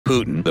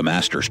Putin, the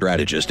master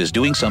strategist, is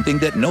doing something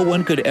that no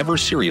one could ever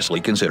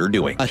seriously consider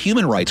doing. A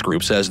human rights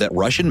group says that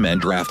Russian men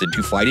drafted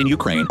to fight in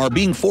Ukraine are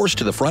being forced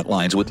to the front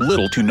lines with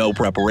little to no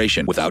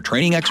preparation, without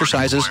training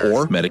exercises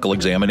or medical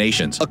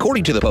examinations.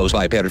 According to the Post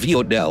by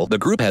Pervio Del, the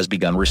group has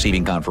begun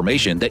receiving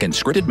confirmation that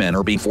conscripted men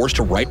are being forced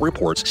to write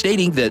reports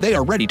stating that they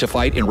are ready to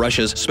fight in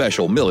Russia's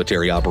special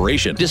military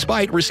operation,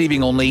 despite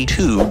receiving only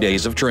 2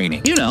 days of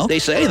training. You know, they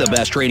say the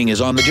best training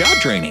is on-the-job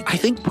training. I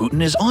think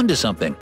Putin is onto something.